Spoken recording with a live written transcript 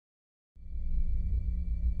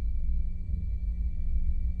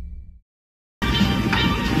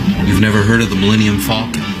never heard of the Millennium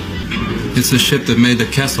Falcon? It's the ship that made the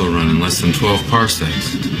Kessel run in less than 12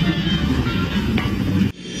 parsecs.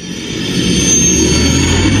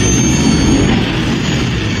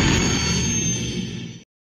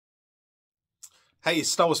 Hey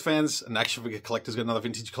Star Wars fans and action figure collectors, got another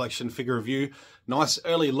vintage collection figure review. Nice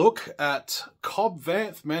early look at Cobb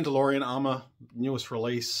Vanth Mandalorian armor, newest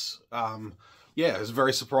release. Yeah, I was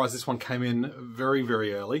very surprised this one came in very,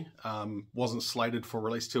 very early. Wasn't slated for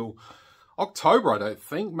release till October, I don't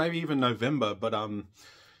think, maybe even November, but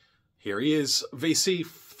here he is,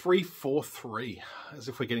 VC343, as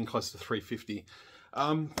if we're getting close to 350.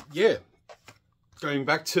 Yeah. Going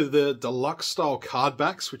back to the Deluxe style card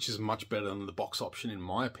backs, which is much better than the box option in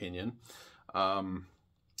my opinion.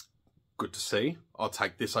 Good to see. I'll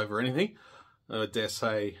take this over anything. I dare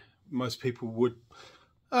say most people would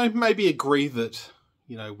maybe agree that,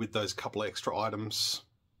 you know, with those couple of extra items,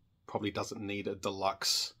 probably doesn't need a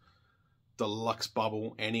deluxe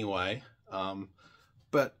bubble anyway.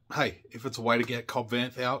 But hey, if it's a way to get Cobb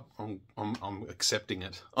Vanth out, I'm accepting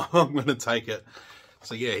it. I'm going to take it.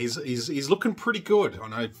 So yeah, he's looking pretty good. I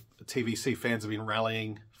know TVC fans have been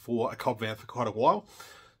rallying for a Cobb Vanth for quite a while.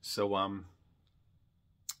 So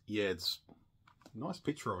yeah, it's a nice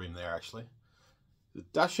picture of him there actually. A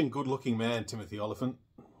dashing, good-looking man, Timothy Oliphant.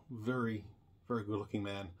 Very, very good-looking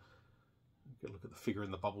man. Get a look at the figure in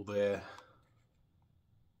the bubble there.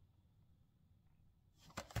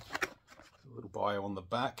 A little bio on the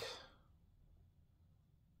back.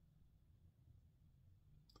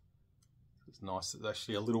 It's nice. There's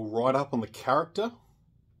actually a little write-up on the character.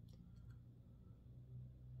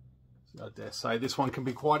 So I dare say this one can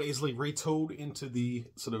be quite easily retooled into the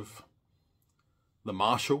sort of the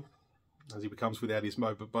Marshal, as he becomes without his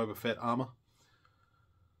Boba Fett armor.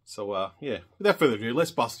 So yeah, without further ado,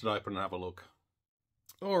 let's bust it open and have a look.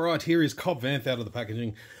 All right, here is Cobb Vanth out of the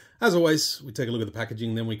packaging. As always, we take a look at the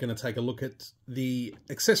packaging, then we're going to take a look at the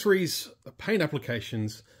accessories, the paint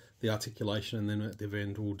applications, the articulation, and then at the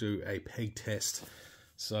end we'll do a peg test.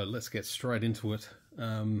 So let's get straight into it.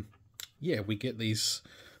 Yeah, we get these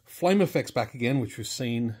flame effects back again, which we've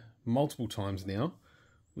seen multiple times now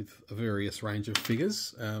with a various range of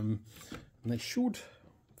figures. And they should,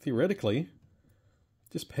 theoretically,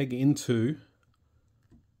 just peg into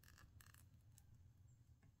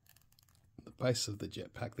the base of the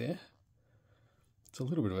jetpack there. It's a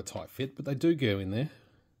little bit of a tight fit, but they do go in there.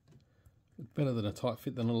 Better than a tight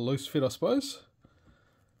fit than a loose fit, I suppose.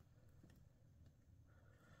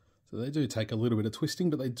 So they do take a little bit of twisting,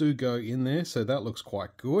 but they do go in there, so that looks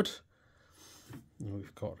quite good. And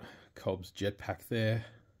we've got Cobb's jetpack there,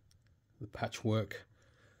 the patchwork.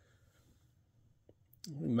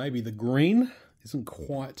 Maybe the green isn't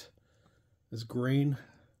quite as green,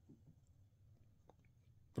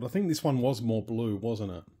 but I think this one was more blue,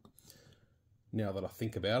 wasn't it? Now that I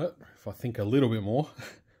think about it, if I think a little bit more,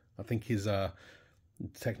 I think his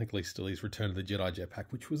technically still his Return of the Jedi jetpack,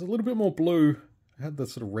 which was a little bit more blue, had the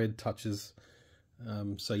sort of red touches.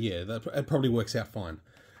 So yeah, that probably works out fine.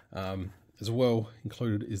 As well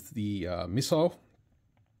included is the missile,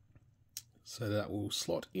 so that will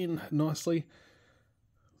slot in nicely.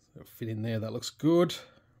 It'll fit in there. That looks good.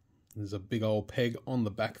 There's a big old peg on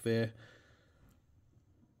the back there.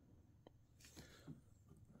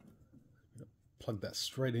 Plug that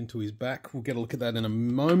straight into his back. We'll get a look at that in a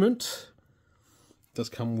moment. It does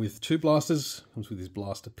come with two blasters. Comes with his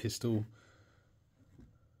blaster pistol,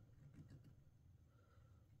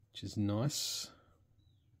 which is nice.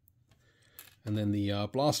 And then the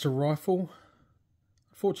blaster rifle.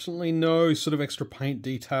 Fortunately, no sort of extra paint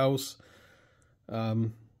details.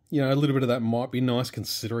 You know, a little bit of that might be nice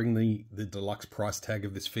considering the deluxe price tag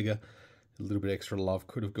of this figure. A little bit extra love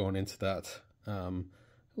could have gone into that. At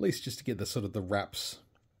least just to get the sort of the wraps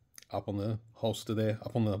up on the holster there,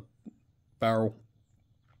 up on the barrel.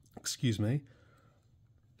 Excuse me.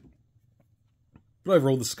 But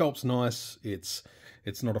overall, the sculpt's nice. It's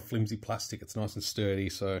not a flimsy plastic. It's nice and sturdy,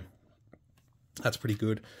 so that's pretty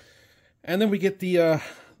good. And then we get the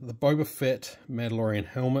Boba Fett Mandalorian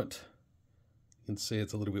helmet. You can see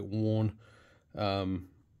it's a little bit worn.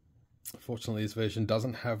 Fortunately, this version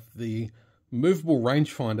doesn't have the movable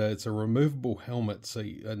rangefinder. It's a removable helmet, so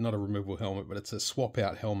not a removable helmet, but it's a swap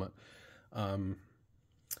out helmet.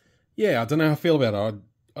 Yeah, I don't know how I feel about it.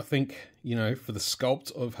 I think, you know, for the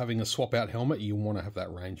sculpt of having a swap out helmet, you want to have that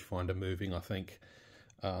rangefinder moving, I think.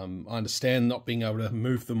 I understand not being able to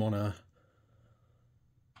move them on a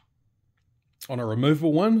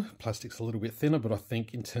removable one. Plastic's a little bit thinner, but I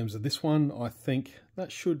think in terms of this one, I think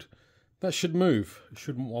that should move. It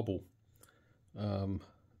shouldn't wobble.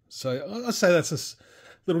 So I'd say that's a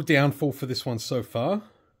little downfall for this one so far.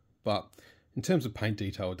 but in terms of paint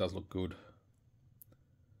detail, it does look good.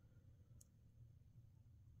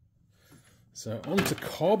 So on to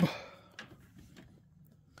Cobb.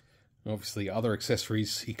 Obviously other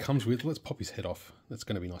accessories he comes with. Let's pop his head off. That's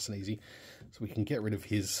going to be nice and easy. So we can get rid of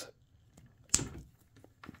his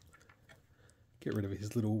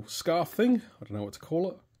little scarf thing. I don't know what to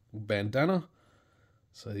call it. Bandana.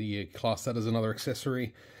 So you class that as another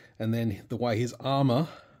accessory. And then the way his armor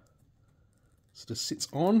sort of sits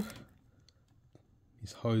on,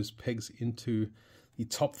 his hose pegs into the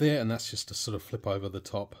top there, and that's just to sort of flip over the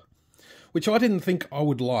top, which I didn't think I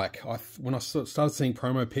would like. When I started seeing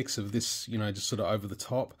promo pics of this, you know, just sort of over the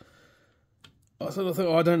top, I sort of thought,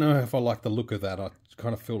 oh, I don't know if I like the look of that. I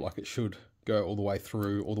kind of felt like it should go all the way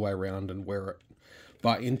through, all the way around and wear it.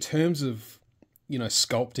 But in terms of, you know,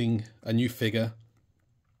 sculpting a new figure,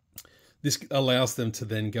 this allows them to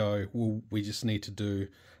then go, well, we just need to do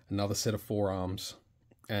another set of forearms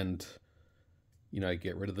and, you know,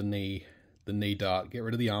 get rid of the knee dart, get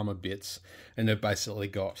rid of the armor bits, and they've basically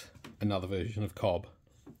got another version of Cobb.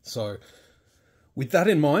 So with that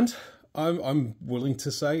in mind, I'm willing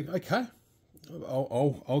to say, okay,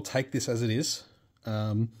 I'll take this as it is.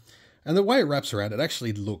 And the way it wraps around, it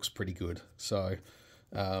actually looks pretty good. So,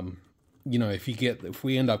 you know, if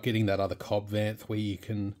we end up getting that other Cobb Vanth where you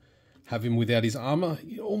can have him without his armor,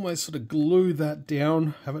 you almost sort of glue that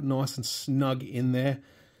down, have it nice and snug in there,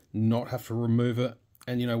 not have to remove it.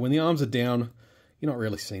 And, you know, when the arms are down, you're not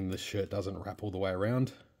really seeing the shirt doesn't wrap all the way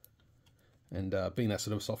around. And being that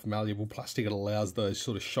sort of soft, malleable plastic, it allows those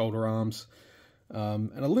sort of shoulder arms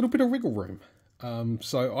and a little bit of wriggle room.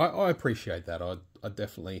 So I appreciate that. I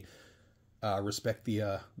definitely respect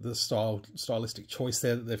the stylistic choice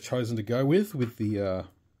there that they've chosen to go with the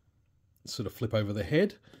sort of flip over the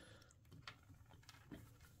head.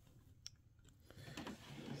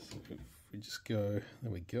 So if we just go,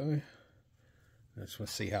 there we go. I just want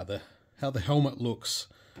to see how the helmet looks.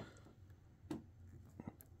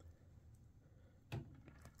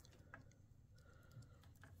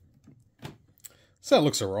 So that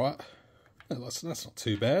looks alright. That's not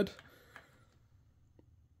too bad.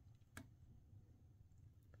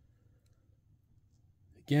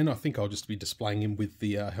 Again, I think I'll just be displaying him with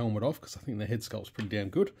the helmet off because I think the head sculpt's pretty damn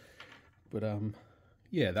good. But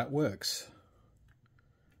yeah, that works.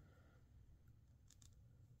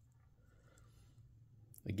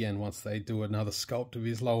 Again, once they do another sculpt of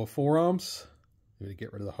his lower forearms, you're going to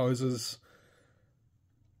get rid of the hoses.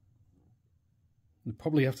 You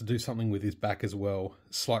probably have to do something with his back as well.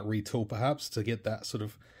 Slight retool perhaps to get that sort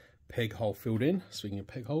of peg hole filled in. Speaking of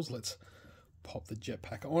peg holes, let's pop the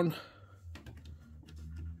jetpack on.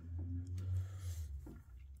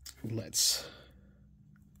 Let's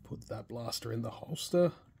put that blaster in the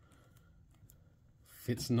holster.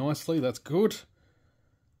 Fits nicely, that's good.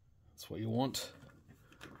 That's what you want.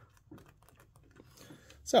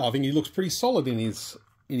 So I think he looks pretty solid in his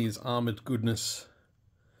armored goodness.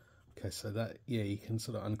 Okay, so that, yeah, you can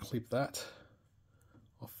sort of unclip that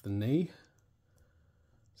off the knee.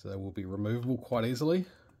 So that will be removable quite easily.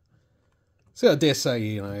 So I dare say,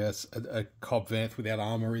 you know, a Cobb Vanth without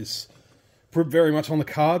armor is very much on the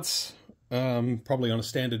cards. Probably on a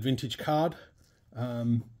standard vintage card.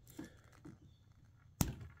 And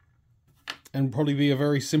probably be a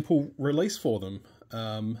very simple release for them.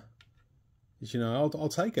 You know, I'll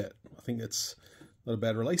take it. I think it's not a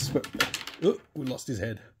bad release, but oh, we lost his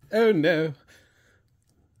head. Oh no!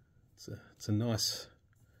 It's a nice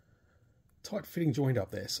tight fitting joint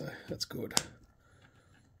up there, so that's good.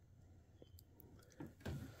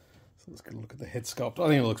 So let's get a look at the head sculpt. I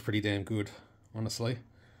think it looks pretty damn good, honestly,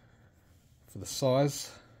 for the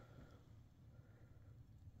size.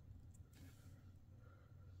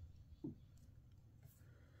 I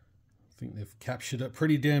think they've captured it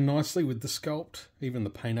pretty damn nicely with the sculpt. Even the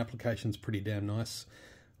paint application's pretty damn nice.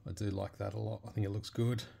 I do like that a lot. I think it looks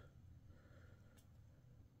good.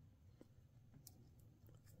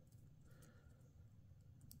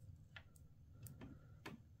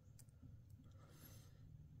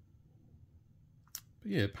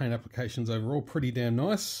 But yeah, paint applications overall pretty damn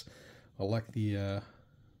nice. I like the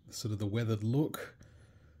sort of the weathered look.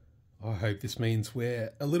 I hope this means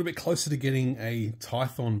we're a little bit closer to getting a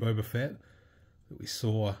Tython Boba Fett that we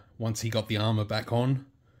saw once he got the armor back on.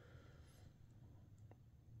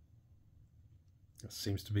 That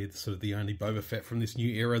seems to be sort of the only Boba Fett from this new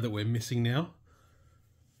era that we're missing now.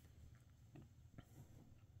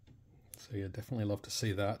 So yeah, definitely love to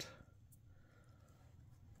see that.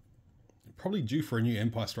 Probably due for a new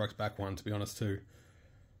Empire Strikes Back one, to be honest, too.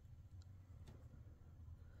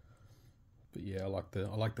 But yeah, I like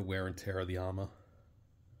the wear and tear of the armor.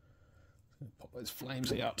 Pop those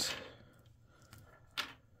flames out.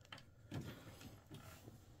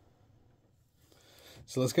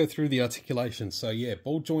 So let's go through the articulation. So yeah,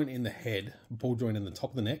 ball joint in the head, ball joint in the top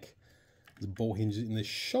of the neck, there's a ball hinge in the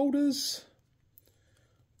shoulders,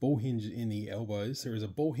 ball hinge in the elbows. There is a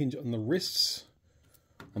ball hinge on the wrists.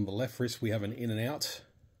 On the left wrist, we have an in and out. So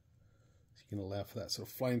you can allow for that sort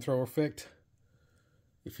of flamethrower effect,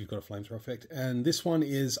 if you've got a flamethrower effect. And this one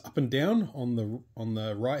is up and down on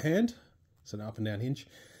the right hand. So an up and down hinge.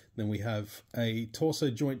 Then we have a torso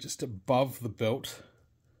joint just above the belt.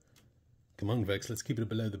 Come on, Vex, let's keep it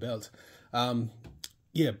below the belt.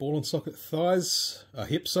 Yeah, ball and socket thighs,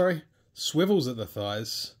 hips, sorry. Swivels at the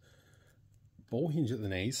thighs. Ball hinge at the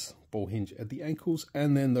knees. Ball hinge at the ankles.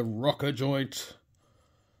 And then the rocker joint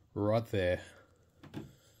right there.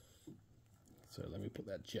 So let me put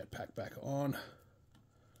that jetpack back on.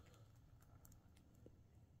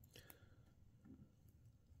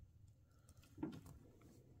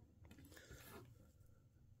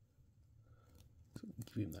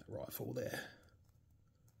 Give him that rifle there.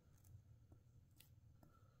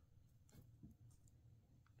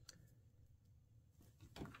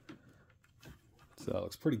 So that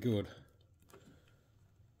looks pretty good.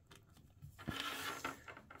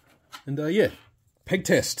 And yeah, peg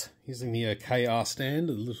test using the KR stand,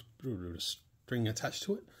 a little bit of string attached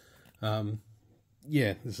to it.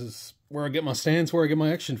 Yeah, this is where I get my stands, where I get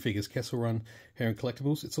my action figures, Kessel Run Hair and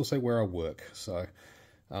Collectibles. It's also where I work. So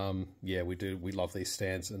yeah, we love these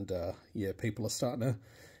stands, and yeah, people are starting to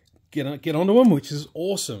get onto them, which is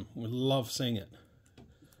awesome. We love seeing it.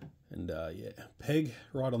 And yeah, peg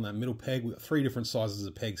right on that middle peg. We've got 3 different sizes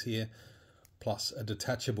of pegs here, plus a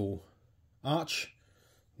detachable arch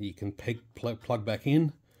you can plug back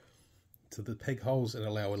in to the peg holes and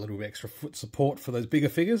allow a little bit extra foot support for those bigger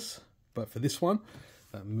figures. But for this one,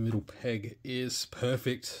 that middle peg is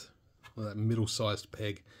perfect. Well, that middle-sized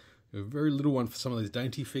peg. A very little one for some of those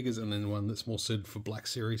dainty figures, and then one that's more suited for Black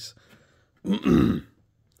Series. We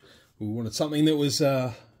wanted something that was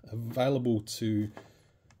available to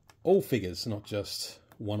all figures, not just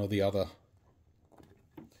one or the other.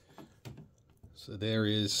 So there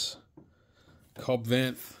is Cobb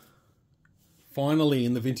Vanth, finally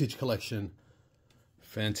in the vintage collection.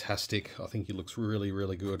 Fantastic. I think he looks really,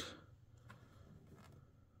 really good.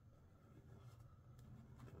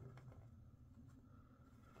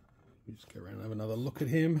 Just go around and have another look at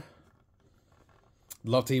him.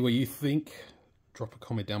 Love to hear what you think. Drop a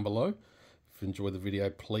comment down below. If you enjoyed the video,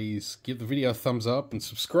 please give the video a thumbs up and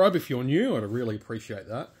subscribe if you're new. I'd really appreciate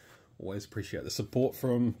that. Always appreciate the support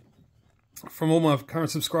from all my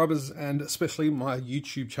current subscribers, and especially my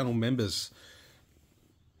YouTube channel members.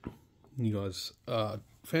 You guys are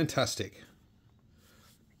fantastic.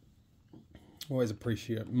 Always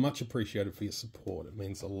much appreciated for your support. It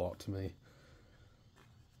means a lot to me.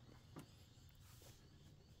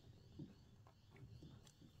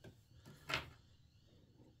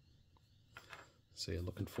 So yeah,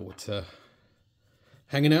 looking forward to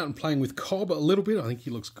hanging out and playing with Cobb a little bit. I think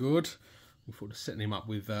he looks good. Looking forward to setting him up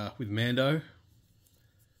with Mando.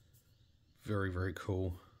 Very, very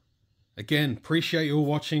cool. Again, appreciate you all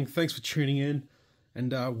watching. Thanks for tuning in.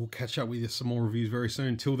 And we'll catch up with you some more reviews very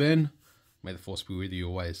soon. Till then, may the Force be with you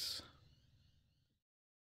always.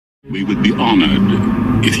 We would be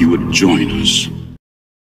honored if you would join us.